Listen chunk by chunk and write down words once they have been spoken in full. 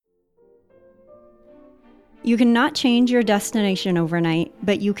You cannot change your destination overnight,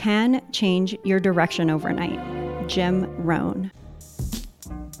 but you can change your direction overnight. Jim Rohn.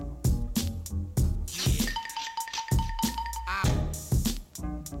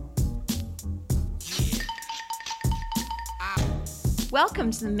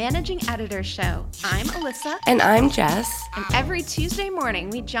 Welcome to the Managing Editor Show. I'm Alyssa. And I'm Jess. And every Tuesday morning,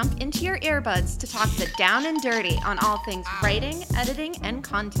 we jump into your earbuds to talk the down and dirty on all things writing, editing, and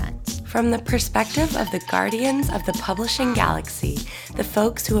content. From the perspective of the guardians of the publishing galaxy, the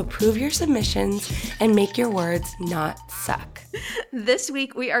folks who approve your submissions and make your words not suck. This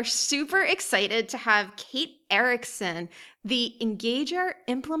week, we are super excited to have Kate Erickson, the engager,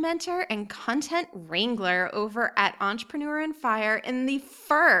 implementer, and content wrangler over at Entrepreneur on Fire in the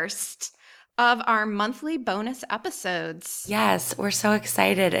first of our monthly bonus episodes. Yes, we're so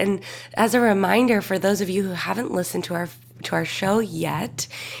excited. And as a reminder, for those of you who haven't listened to our show yet,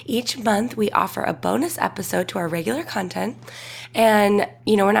 each month we offer a bonus episode to our regular content. And,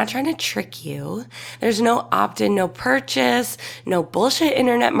 we're not trying to trick you. There's no opt-in, no purchase, no bullshit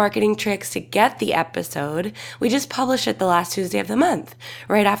internet marketing tricks to get the episode. We just publish it the last Tuesday of the month,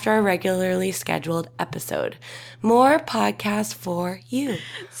 right after our regularly scheduled episode. More podcasts for you.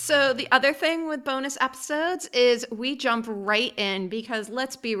 So the other thing with bonus episodes is we jump right in because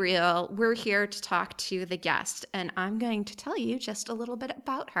let's be real, we're here to talk to the guest, and I'm going to tell you just a little bit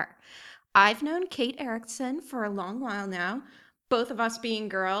about her. I've known Kate Erickson for a long while now, both of us being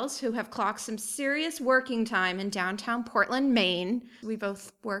girls who have clocked some serious working time in downtown Portland, Maine. We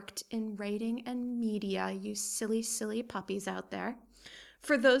both worked in writing and media, you silly, silly puppies out there.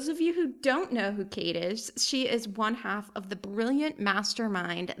 For those of you who don't know who Kate is, she is one half of the brilliant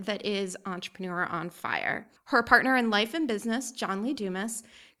mastermind that is Entrepreneur on Fire. Her partner in life and business, John Lee Dumas,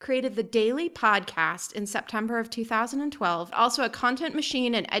 created the Daily Podcast in September of 2012, also a content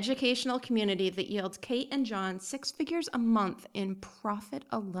machine and educational community that yields Kate and John 6 figures a month in profit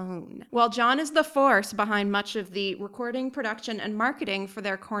alone. While John is the force behind much of the recording, production, and marketing for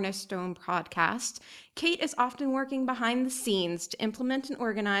their Cornerstone podcast, Kate is often working behind the scenes to implement and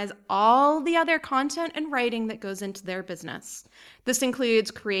organize all the other content and writing that goes into their business. This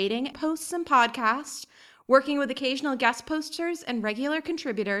includes creating posts and podcasts, working with occasional guest posters and regular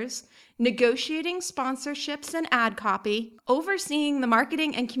contributors, negotiating sponsorships and ad copy, overseeing the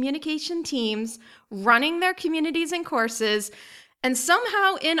marketing and communication teams, running their communities and courses, and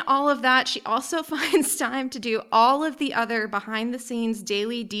somehow in all of that, she also finds time to do all of the other behind-the-scenes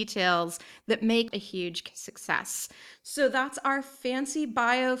daily details that make a huge success. So that's our fancy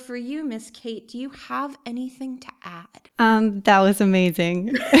bio for you, Miss Kate. Do you have anything to add? That was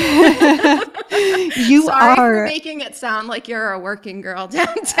amazing. Sorry for making it sound like you're a working girl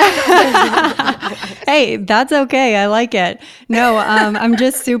downtown. Hey, that's okay. I like it. No, I'm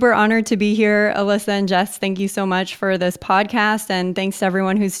just super honored to be here. Alyssa and Jess, thank you so much for this podcast. And thanks to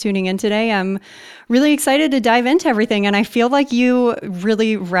everyone who's tuning in today. I'm really excited to dive into everything. And I feel like you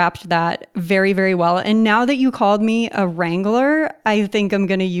really wrapped that very, very well. And now that you called me a wrangler, I think I'm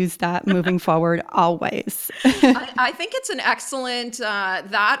going to use that moving forward always. I think it's an excellent,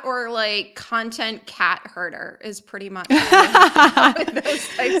 that or like content cat herder is pretty much those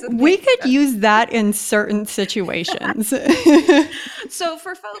types of we could use that in certain situations. So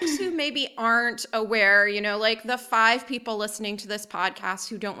for folks who maybe aren't aware, like the 5 people listening to this podcast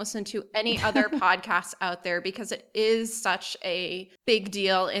who don't listen to any other podcasts out there because it is such a big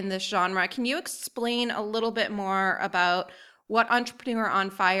deal in this genre, can you explain a little bit more about what Entrepreneur on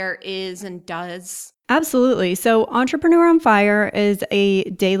Fire is and does? Absolutely. So Entrepreneur on Fire is a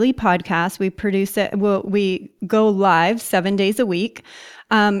daily podcast. We produce it. We go live 7 days a week.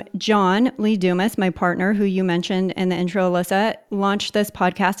 John Lee Dumas, my partner, who you mentioned in the intro, Alyssa, launched this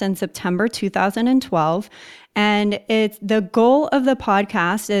podcast in September 2012. And the goal of the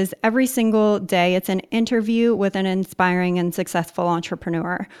podcast is every single day, it's an interview with an inspiring and successful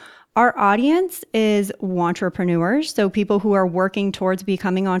entrepreneur. Our audience is wantrepreneurs, so people who are working towards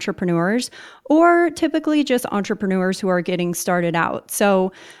becoming entrepreneurs, or typically just entrepreneurs who are getting started out.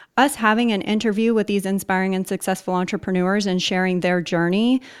 So us having an interview with these inspiring and successful entrepreneurs and sharing their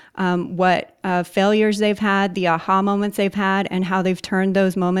journey, what failures they've had, the aha moments they've had, and how they've turned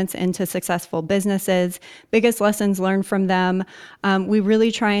those moments into successful businesses, biggest lessons learned from them. We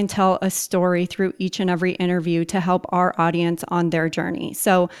really try and tell a story through each and every interview to help our audience on their journey.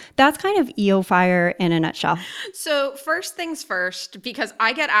 So that's kind of EO Fire in a nutshell. So first things first, because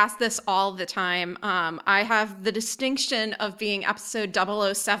I get asked this all the time, I have the distinction of being episode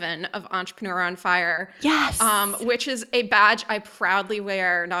 007 of Entrepreneur on Fire. Yes. Which is a badge I proudly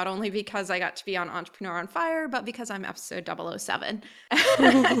wear, not only because I got get to be on Entrepreneur on Fire, but because I'm episode 007.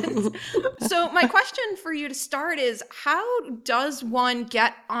 So my question for you to start is, how does one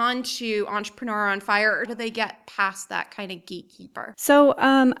get onto Entrepreneur on Fire, or do they get past that kind of gatekeeper? So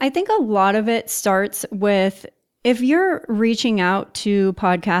I think a lot of it starts with, if you're reaching out to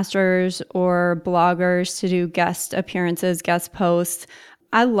podcasters or bloggers to do guest appearances, guest posts,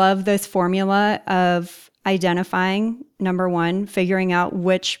 I love this formula of identifying, number one, figuring out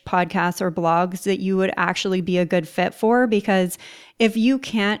which podcasts or blogs that you would actually be a good fit for. Because if you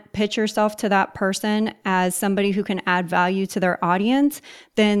can't pitch yourself to that person as somebody who can add value to their audience,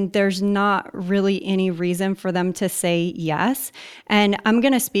 then there's not really any reason for them to say yes. And I'm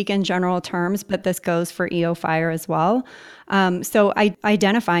going to speak in general terms, but this goes for EO Fire as well. So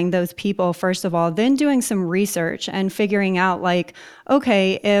identifying those people, first of all, then doing some research and figuring out like,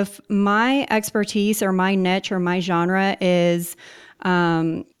 okay, if my expertise or my niche or my genre is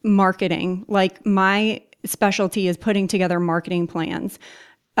marketing, like my specialty is putting together marketing plans.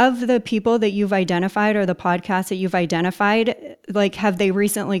 Of the people that you've identified or the podcasts that you've identified, like, have they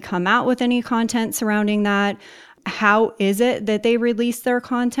recently come out with any content surrounding that? How is it that they release their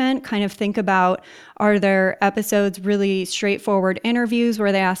content? Kind of think about, are their episodes really straightforward interviews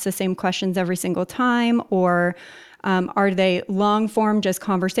where they ask the same questions every single time? Or are they long form, just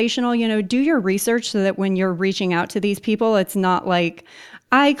conversational? Do your research so that when you're reaching out to these people, it's not like,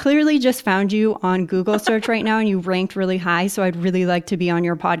 I clearly just found you on Google search right now and you ranked really high, so I'd really like to be on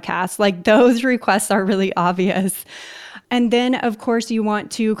your podcast. Like, those requests are really obvious. And then, of course, you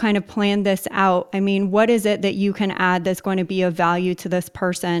want to kind of plan this out. I mean, what is it that you can add that's going to be of value to this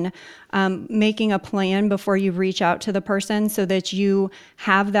person? Making a plan before you reach out to the person so that you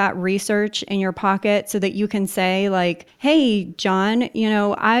have that research in your pocket so that you can say like, hey, John,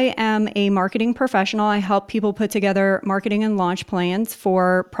 I am a marketing professional. I help people put together marketing and launch plans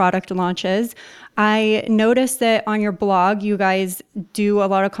for product launches. I noticed that on your blog, you guys do a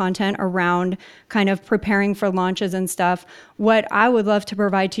lot of content around kind of preparing for launches and stuff. What I would love to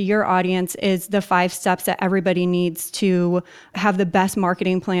provide to your audience is the 5 steps that everybody needs to have the best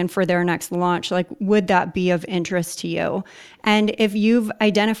marketing plan for their next launch. Like, would that be of interest to you? And if you've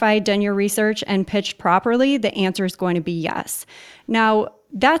identified, done your research, and pitched properly, the answer is going to be yes. Now,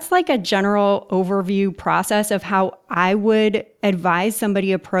 that's like a general overview process of how I would advise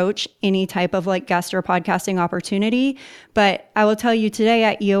somebody approach any type of like guest or podcasting opportunity. But I will tell you, today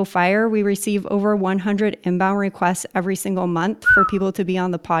at EO Fire, we receive over 100 inbound requests every single month for people to be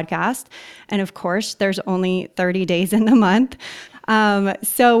on the podcast. And of course, there's only 30 days in the month.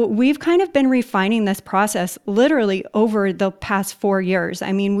 So we've kind of been refining this process literally over the past 4 years.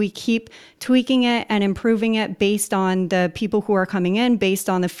 I mean, we keep tweaking it and improving it based on the people who are coming in, based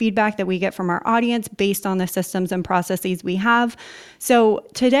on the feedback that we get from our audience, based on the systems and processes we have. So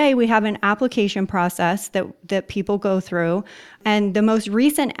today we have an application process that people go through. And the most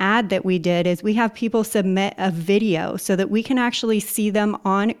recent ad that we did is we have people submit a video so that we can actually see them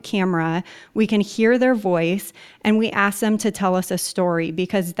on camera. We can hear their voice, and we ask them to tell us a story,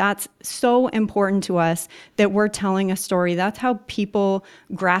 because that's so important to us that we're telling a story. That's how people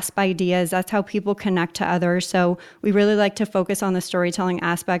grasp ideas. That's how people connect to others. So we really like to focus on the storytelling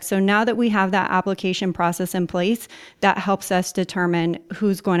aspect. So now that we have that application process in place, that helps us determine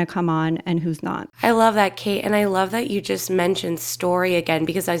who's going to come on and who's not. I love that, Kate. And I love that you just mentioned story again,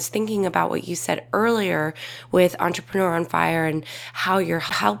 because I was thinking about what you said earlier with Entrepreneur on Fire and how you're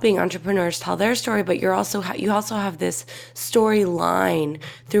helping entrepreneurs tell their story, but you also have this storyline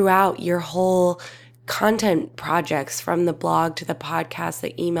throughout your whole content projects, from the blog to the podcast,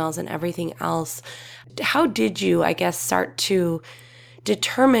 the emails, and everything else. How did you, I guess, start to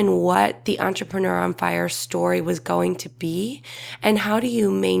determine what the Entrepreneur on Fire story was going to be? And how do you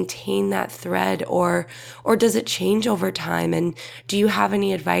maintain that thread, or does it change over time? And do you have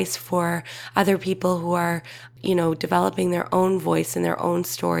any advice for other people who are, developing their own voice and their own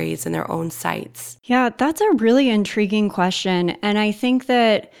stories and their own sites? Yeah, that's a really intriguing question. And I think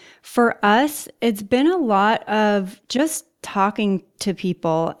that for us, it's been a lot of just talking to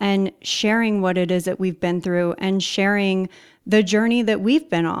people and sharing what it is that we've been through and sharing the journey that we've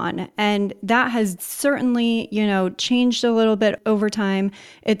been on. And that has certainly, changed a little bit over time.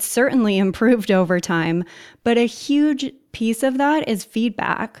 It's certainly improved over time. But a huge piece of that is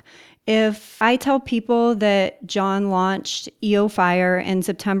feedback. If I tell people that John launched EO Fire in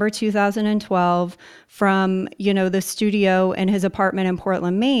September 2012 from, the studio in his apartment in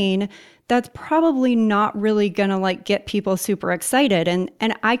Portland, Maine, that's probably not really gonna get people super excited. And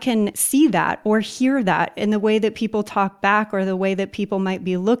I can see that or hear that in the way that people talk back or the way that people might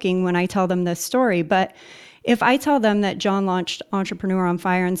be looking when I tell them this story. But if I tell them that John launched Entrepreneur on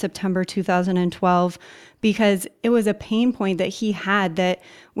Fire in September 2012, because it was a pain point that he had, that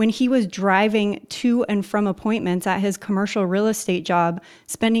when he was driving to and from appointments at his commercial real estate job,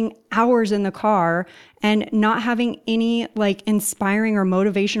 spending hours in the car and not having any like inspiring or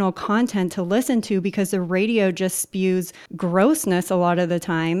motivational content to listen to because the radio just spews grossness a lot of the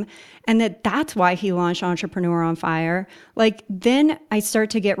time, and that's why he launched Entrepreneur on Fire. Like, then I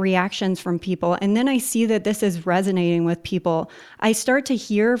start to get reactions from people, and then I see that this is resonating with people. I start to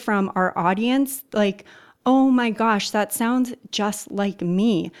hear from our audience like, oh my gosh, that sounds just like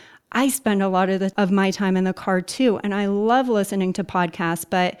me. I spend a lot of my time in the car too, and I love listening to podcasts,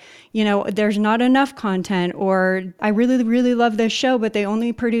 but there's not enough content, or I really, really love this show, but they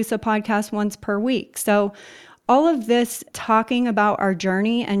only produce a podcast once per week. So all of this talking about our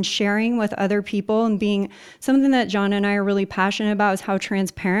journey and sharing with other people and being something that John and I are really passionate about is how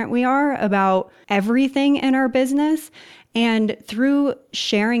transparent we are about everything in our business. And through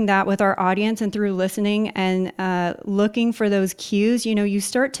sharing that with our audience and through listening and looking for those cues, you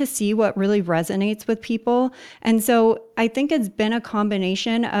start to see what really resonates with people. And so I think it's been a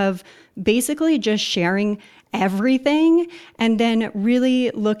combination of basically just sharing everything and then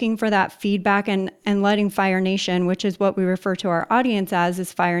really looking for that feedback and letting Fire Nation, which is what we refer to our audience as,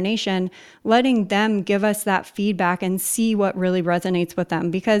 is Fire Nation, letting them give us that feedback and see what really resonates with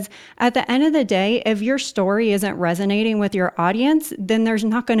them. Because at the end of the day, if your story isn't resonating with your audience, then there's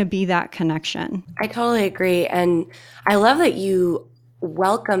not going to be that connection. I totally agree. And I love that you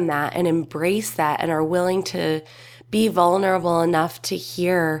welcome that and embrace that and are willing to be vulnerable enough to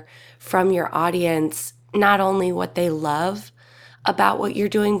hear from your audience not only what they love about what you're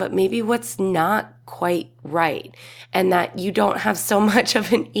doing, but maybe what's not quite right. And that you don't have so much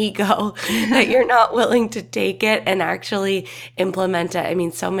of an ego that you're not willing to take it and actually implement it. I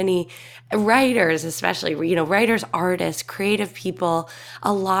mean, so many writers, especially, writers, artists, creative people,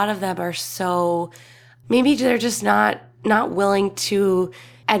 a lot of them are so, maybe they're just not willing to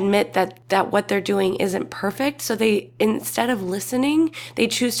admit that what they're doing isn't perfect. So they, instead of listening, they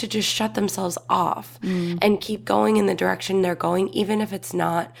choose to just shut themselves off and keep going in the direction they're going, even if it's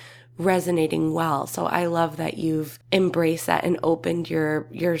not resonating well. So I love that you've embraced that and opened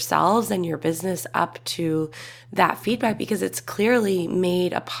yourselves and your business up to that feedback, because it's clearly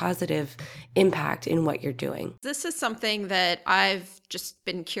made a positive impact in what you're doing. This is something that I've just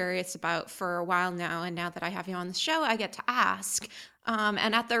been curious about for a while now. And now that I have you on the show, I get to ask.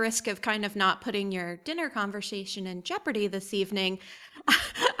 And at the risk of kind of not putting your dinner conversation in jeopardy this evening,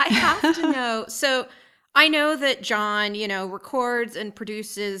 I have to know. So I know that John, records and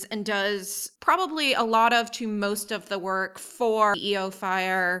produces and does probably a lot of to most of the work for the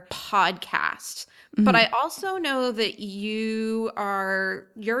EP004 podcast. But I also know that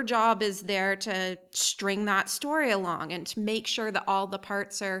your job is there to string that story along and to make sure that all the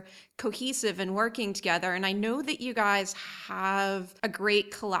parts are cohesive and working together. And I know that you guys have a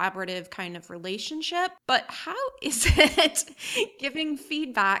great collaborative kind of relationship, but how is it giving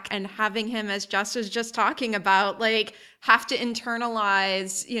feedback and having him, as Jess was just talking about, like have to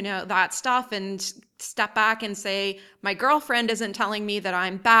internalize, that stuff and step back and say, my girlfriend isn't telling me that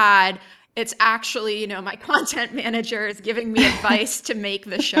I'm bad. It's actually, my content manager is giving me advice to make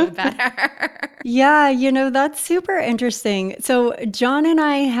the show better. Yeah, that's super interesting. So John and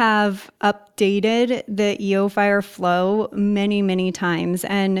I have updated the EP004 flow many, many times.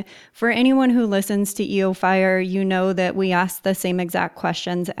 And for anyone who listens to EP004, you know that we ask the same exact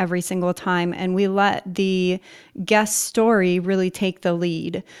questions every single time, and we let the guest story really take the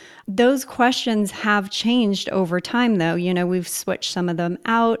lead. Those questions have changed over time, though. We've switched some of them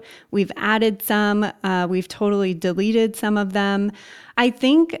out. We've added some. We've totally deleted some of them. I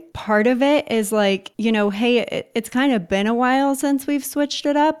think part of it is like, hey, it's kind of been a while since we've switched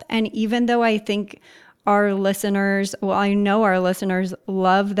it up. And even though I think I know our listeners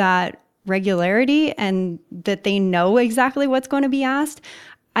love that regularity and that they know exactly what's going to be asked,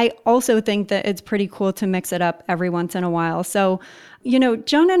 I also think that it's pretty cool to mix it up every once in a while. So,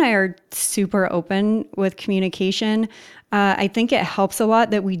 John and I are super open with communication. I think it helps a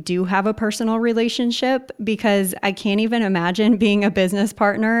lot that we do have a personal relationship, because I can't even imagine being a business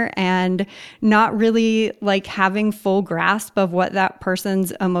partner and not really like having full grasp of what that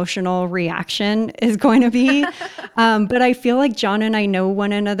person's emotional reaction is going to be. But I feel like John and I know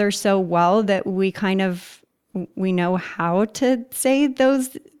one another so well that we know how to say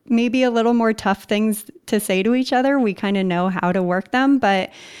those maybe a little more tough things to say to each other. We kind of know how to work them.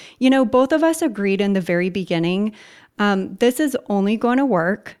 But, both of us agreed in the very beginning, this is only going to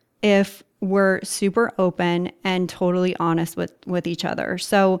work if we're super open and totally honest with each other.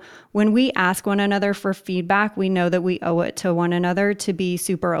 So when we ask one another for feedback, we know that we owe it to one another to be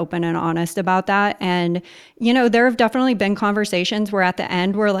super open and honest about that. And, there have definitely been conversations where at the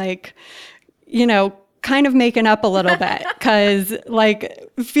end we're like, kind of making up a little bit because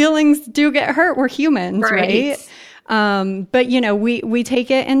feelings do get hurt. We're humans, right? But we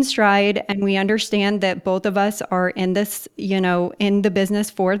take it in stride, and we understand that both of us are in this, in the business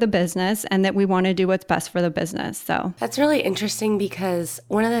for the business, and that we want to do what's best for the business. So that's really interesting because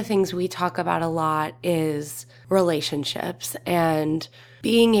one of the things we talk about a lot is relationships and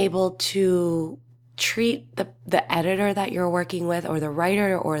being able to treat the editor that you're working with, or the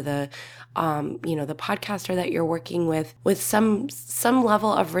writer, or the podcaster that you're working with some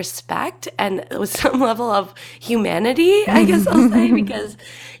level of respect and with some level of humanity, I guess I'll say, because,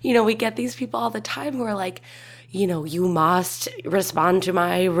 we get these people all the time who are like, you must respond to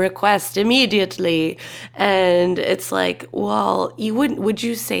my request immediately. And it's like, well, would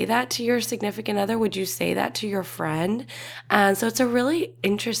you say that to your significant other? Would you say that to your friend? And so it's a really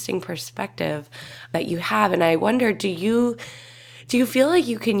interesting perspective that you have. And I wonder, do you feel like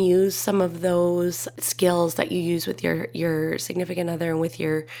you can use some of those skills that you use with your significant other and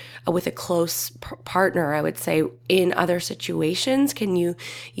with a close partner, I would say, in other situations? Can you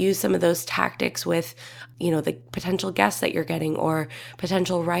use some of those tactics with, the potential guests that you're getting, or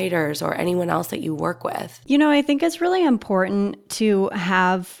potential writers, or anyone else that you work with? I think it's really important to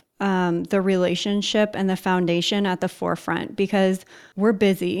have the relationship and the foundation at the forefront, because we're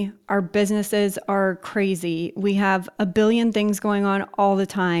busy. Our businesses are crazy. We have a billion things going on all the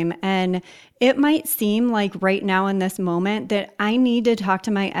time. And it might seem like right now in this moment that I need to talk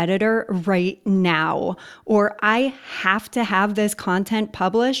to my editor right now, or I have to have this content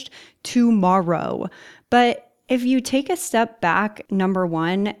published tomorrow. But if you take a step back, number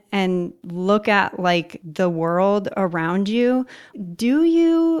one, and look at the world around you, do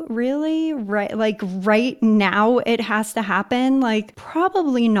you really right now it has to happen?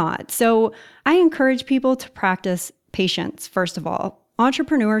 Probably not. So I encourage people to practice patience, first of all.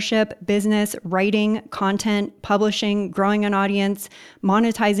 Entrepreneurship, business, writing, content, publishing, growing an audience,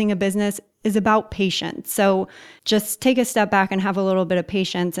 monetizing a business is about patience. So just take a step back and have a little bit of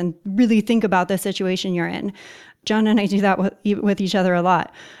patience and really think about the situation you're in. John and I do that with each other a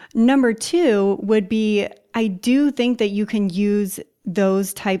lot. Number two would be, I do think that you can use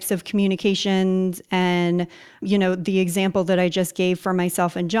those types of communications and, the example that I just gave for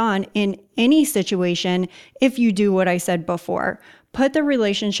myself and John in any situation if you do what I said before. Put the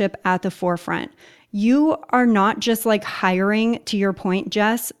relationship at the forefront. You are not just hiring, to your point,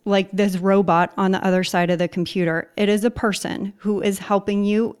 Jess, this robot on the other side of the computer. It is a person who is helping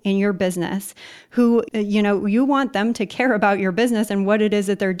you in your business, who, you want them to care about your business and what it is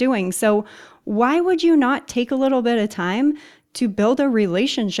that they're doing. So why would you not take a little bit of time to build a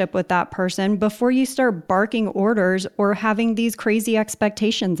relationship with that person before you start barking orders or having these crazy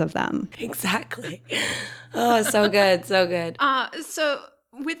expectations of them? Exactly. Oh, so good. So good. So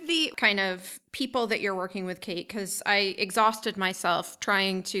with the kind of people that you're working with, Kate, because I exhausted myself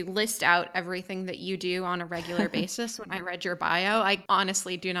trying to list out everything that you do on a regular basis when I read your bio. I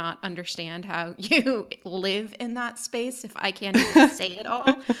honestly do not understand how you live in that space if I can't even say it all.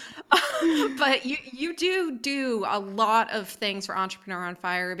 But you do a lot of things for Entrepreneur on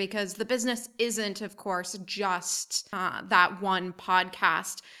Fire, because the business isn't, of course, just that one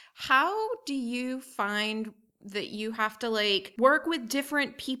podcast. How do you find that you have to work with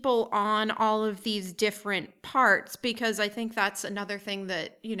different people on all of these different parts? Because I think that's another thing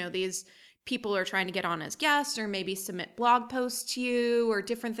that, these people are trying to get on as guests, or maybe submit blog posts to you, or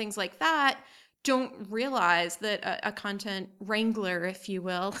different things like that, don't realize that a content wrangler, if you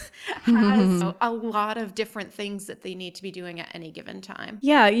will, has a lot of different things that they need to be doing at any given time.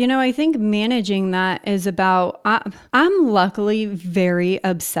 Yeah, I think managing that is about, I'm luckily very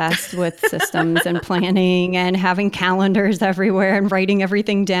obsessed with systems and planning and having calendars everywhere and writing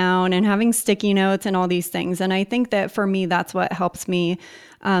everything down and having sticky notes and all these things. And I think that for me, that's what helps me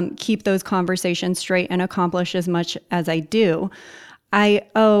keep those conversations straight and accomplish as much as I do. I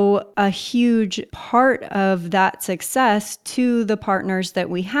owe a huge part of that success to the partners that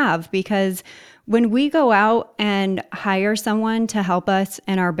we have, because when we go out and hire someone to help us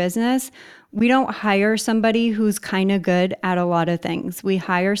in our business, we don't hire somebody who's kind of good at a lot of things. We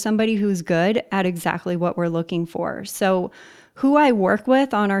hire somebody who's good at exactly what we're looking for. So who I work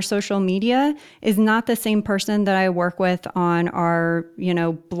with on our social media is not the same person that I work with on our,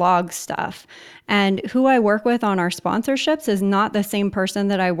 blog stuff. And who I work with on our sponsorships is not the same person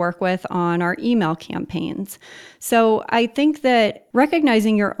that I work with on our email campaigns. So I think that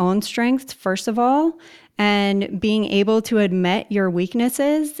recognizing your own strengths, first of all, and being able to admit your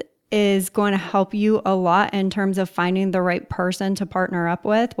weaknesses is going to help you a lot in terms of finding the right person to partner up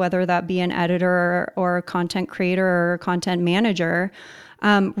with, whether that be an editor or a content creator or a content manager.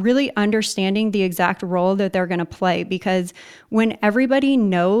 Really understanding the exact role that they're going to play, because when everybody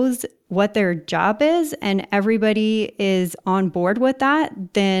knows what their job is and everybody is on board with that,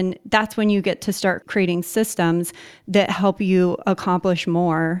 then that's when you get to start creating systems that help you accomplish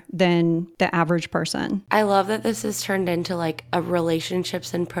more than the average person. I love that this has turned into like a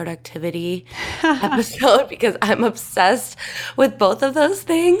relationships and productivity episode because I'm obsessed with both of those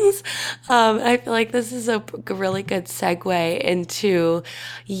things. I feel like this is a really good segue into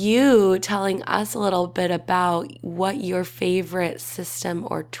you telling us a little bit about what your favorite system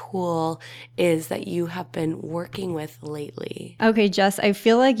or tool is that you have been working with lately. Okay, Jess, I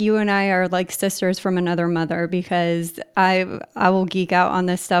feel like you and I are like sisters from another mother, because I will geek out on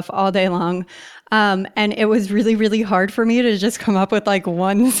this stuff all day long. And it was really, really hard for me to just come up with like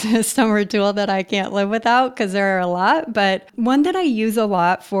one system or tool that I can't live without, because there are a lot. But one that I use a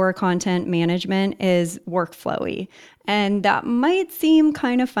lot for content management is Workflowy. And that might seem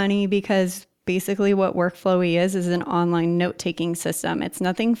kind of funny because basically what Workflowy is an online note-taking system. It's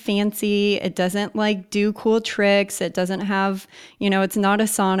nothing fancy. It doesn't like do cool tricks. It doesn't have, it's not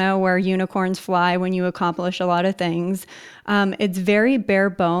Asana where unicorns fly when you accomplish a lot of things. It's very bare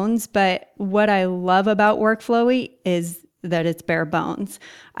bones, but what I love about Workflowy is that it's bare bones.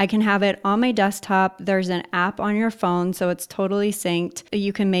 I can have it on my desktop. There's an app on your phone, so it's totally synced.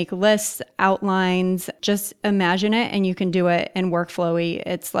 You can make lists, outlines, just imagine it, and you can do it in Workflowy.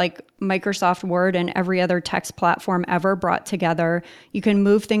 It's like Microsoft Word and every other text platform ever brought together. You can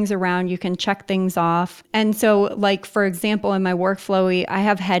move things around. You can check things off. And so, like, for example, in my Workflowy, I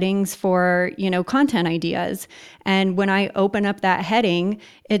have headings for, content ideas. And when I open up that heading,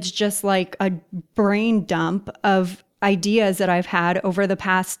 it's just like a brain dump of ideas that I've had over the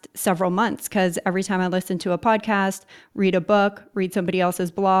past several months, because every time I listen to a podcast, read a book, read somebody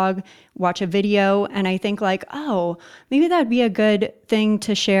else's blog, watch a video, and I think like, oh, maybe that'd be a good thing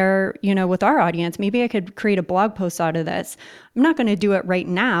to share, with our audience. Maybe I could create a blog post out of this. I'm not going to do it right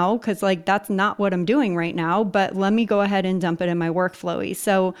now because like that's not what I'm doing right now, but let me go ahead and dump it in my Workflowy.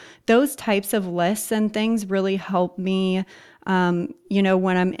 So those types of lists and things really help me, when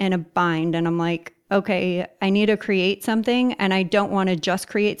I'm in a bind and I'm like, okay, I need to create something and I don't want to just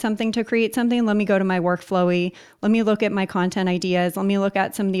create something to create something. Let me go to my Workflowy. Let me look at my content ideas. Let me look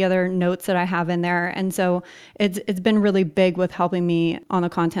at some of the other notes that I have in there. And so it's been really big with helping me on the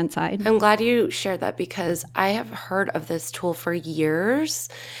content side. I'm glad you shared that because I have heard of this tool for years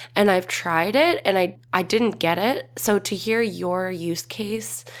and I've tried it and I didn't get it. So to hear your use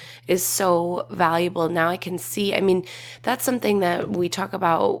case is so valuable. Now I can see, that's something that we talk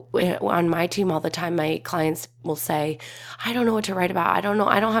about on my team all the time. My clients will say, I don't know what to write about. I don't know.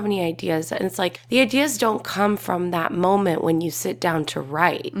 I don't have any ideas. And it's like, the ideas don't come from that moment when you sit down to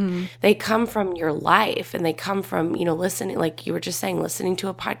write. They come from your life and they come from, listening, like you were just saying, listening to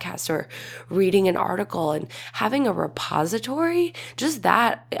a podcast or reading an article and having a repository. Just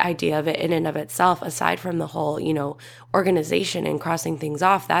that idea of it in and of itself, aside from the whole, organization and crossing things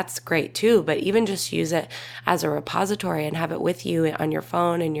off, that's great too. But even just use it as a repository and have it with you on your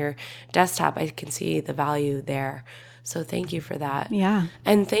phone and your desktop, I can see the value there. So thank you for that. Yeah.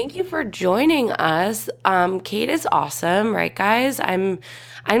 And thank you for joining us. Kate is awesome, right, guys? I'm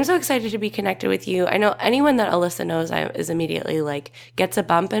so excited to be connected with you. I know anyone that Alyssa knows is immediately like gets a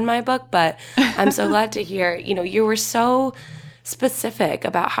bump in my book, but I'm so glad to hear, you were so specific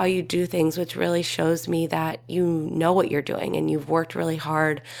about how you do things, which really shows me that you know what you're doing and you've worked really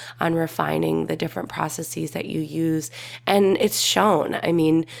hard on refining the different processes that you use. And it's shown.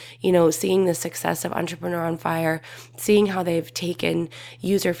 Seeing the success of Entrepreneur on Fire, seeing how they've taken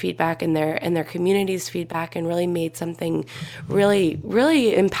user feedback and their community's feedback and really made something really,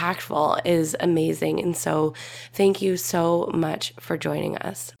 really impactful is amazing. And so thank you so much for joining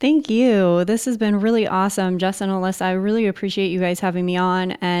us. Thank you. This has been really awesome. Jess and Alyssa, I really appreciate you guys having me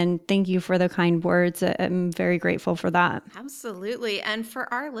on, and thank you for the kind words. I'm very grateful for that. Absolutely. And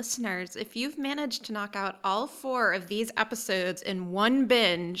for our listeners, if you've managed to knock out all 4 of these episodes in one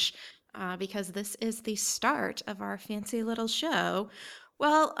binge, because this is the start of our fancy little show,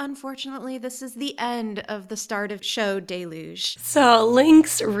 Well, unfortunately, this is the end of the Start of Show deluge. So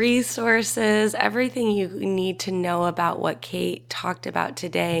links, resources, everything you need to know about what Kate talked about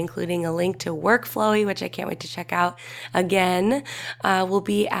today, including a link to Workflowy, which I can't wait to check out again, will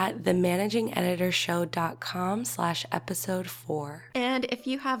be at themanagingeditorshow.com/episode4. And if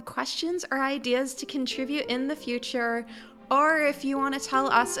you have questions or ideas to contribute in the future, or if you want to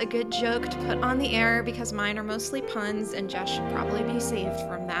tell us a good joke to put on the air, because mine are mostly puns and Jess should probably be saved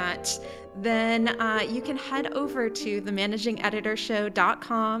from that, then you can head over to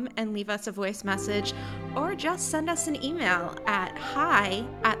themanagingeditorshow.com and leave us a voice message, or just send us an email at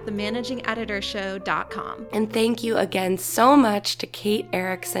hi@themanagingeditorshow.com. And thank you again so much to Kate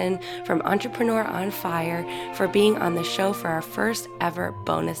Erickson from Entrepreneur on Fire for being on the show for our first ever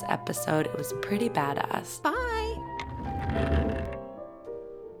bonus episode. It was pretty badass. Bye!